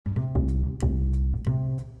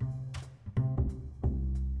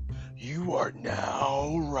You are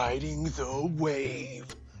now riding the wave.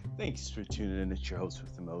 Thanks for tuning in. It's your host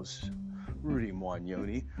with the most, Burudi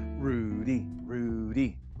Mwonyonyi.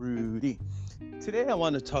 Rudy. Today I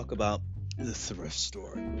want to talk about the thrift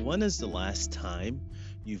store. When is the last time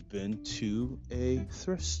you've been to a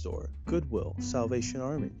thrift store, Goodwill, Salvation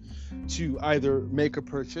Army, to either make a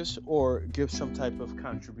purchase or give some type of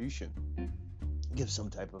contribution, give some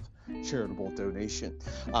type of charitable donation?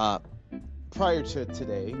 Prior to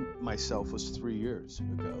today, myself was 3 years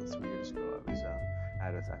ago. 3 years ago,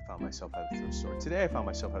 I found myself at a thrift store. Today, I found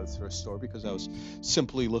myself at a thrift store because I was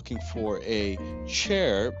simply looking for a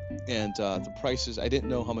chair, and the prices. I didn't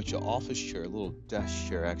know how much an office chair, a little desk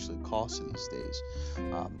chair, actually costs these days.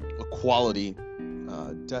 A quality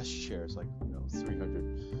desk chair is like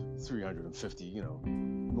 $350,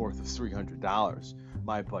 north of $300.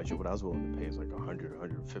 My budget, what I was willing to pay is like $100,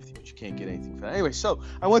 $150, but you can't get anything for that. Anyway, so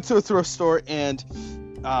I went to a thrift store and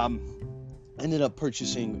ended up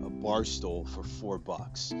purchasing a bar stool for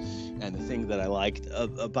 $4. And the thing that I liked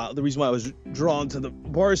about the reason why I was drawn to the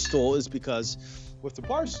bar stool is because with the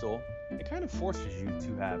bar stool, it kind of forces you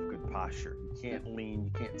to have good posture. You can't lean,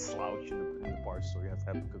 you can't slouch in the bar stool. You have to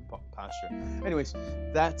have a good posture. Anyways,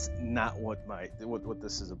 that's not what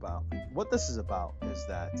this is about. What this is about is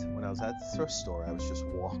that when I was at the thrift store, I was just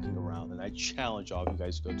walking around, and I challenge all of you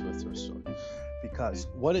guys to go to a thrift store, because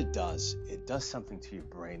what it does something to your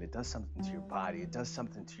brain, it does something to your body, it does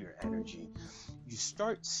something to your energy. You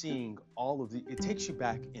start seeing it takes you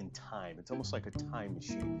back in time. It's almost like a time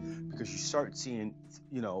machine, because you start seeing,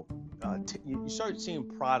 you start seeing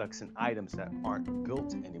products and items that aren't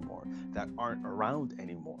built anymore, that aren't around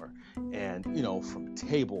anymore. And, from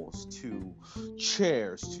tables to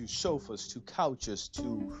chairs to sofas to couches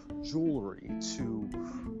to jewelry to,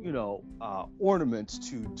 ornaments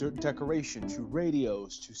to decoration to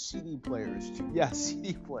radios to CD players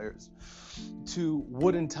to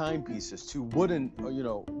wooden timepieces to wooden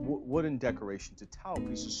decoration to towel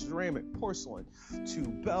pieces, ceramic, porcelain, to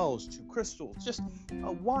bells, to crystals, just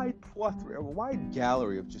a wide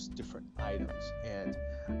gallery of just different items. And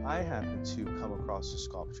I happened to come across a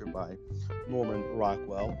sculpture by Norman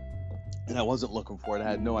Rockwell, and I wasn't looking for it. I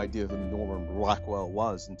had no idea who Norman Rockwell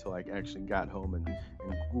was until I actually got home and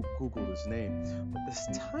Googled his name. But this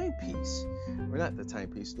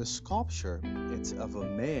the sculpture, it's of a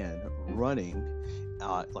man running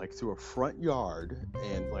through a front yard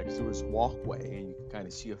and through his walkway, and you can kind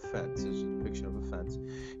of see a fence. There's a depiction of a fence.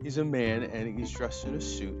 He's a man, and he's dressed in a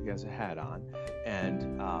suit. He has a hat on, and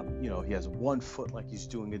he has one foot like he's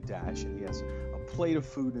doing a dash, and he has a plate of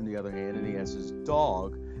food in the other hand, and he has his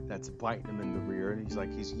dog that's biting him in the rear, and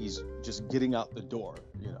he's just getting out the door,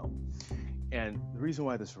 And the reason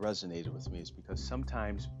why this resonated with me is because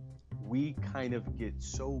sometimes we kind of get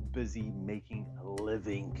so busy making a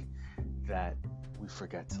living that we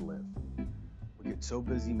forget to live. We get so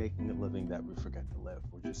busy making a living that we forget to live.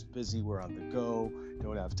 We're just busy, we're on the go,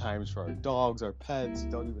 don't have times for our dogs, our pets,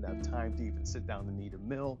 don't even have time to even sit down and eat a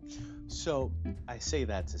meal. So I say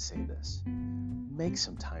that to say this: make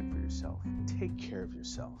some time for yourself, take care of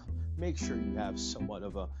yourself, make sure you have somewhat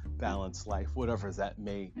of a balanced life, whatever that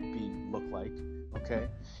may look like, okay?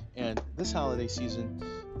 And this holiday season,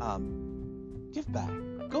 give back.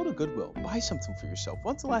 Go to Goodwill, buy something for yourself.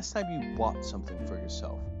 When's the last time you bought something for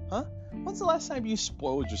yourself? Huh? When's the last time you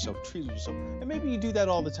spoiled yourself, treated yourself? And maybe you do that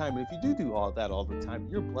all the time. And if you do all that all the time,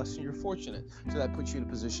 you're blessed and you're fortunate. So that puts you in a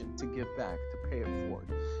position to give back, to pay it forward.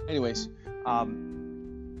 Anyways, go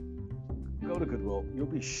to Goodwill. You'll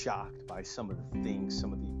be shocked by some of the things,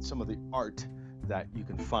 some of the art that you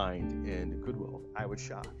can find in Goodwill. I was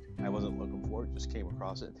shocked. I wasn't looking for it, just came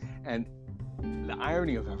across it. And the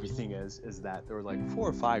irony of everything is that there were like 4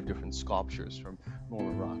 or 5 different sculptures from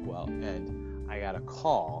Norman Rockwell, and I got a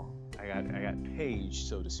call. I got paged,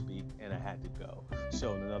 so to speak, and I had to go.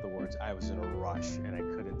 So in other words, I was in a rush, and I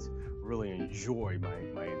couldn't really enjoy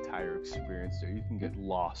my entire experience there. You can get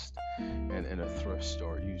lost in a thrift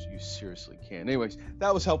store. You seriously can. Anyways,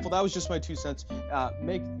 that was helpful. That was just my 2 cents.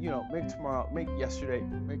 Make yesterday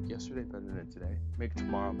better than today. Make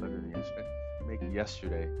tomorrow better than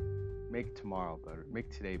yesterday. Make tomorrow better. Make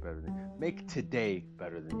today better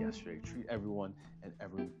than yesterday.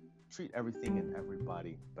 Treat everything and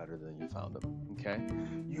everybody better than you found them. Okay?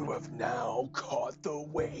 You have now caught the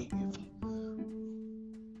wave.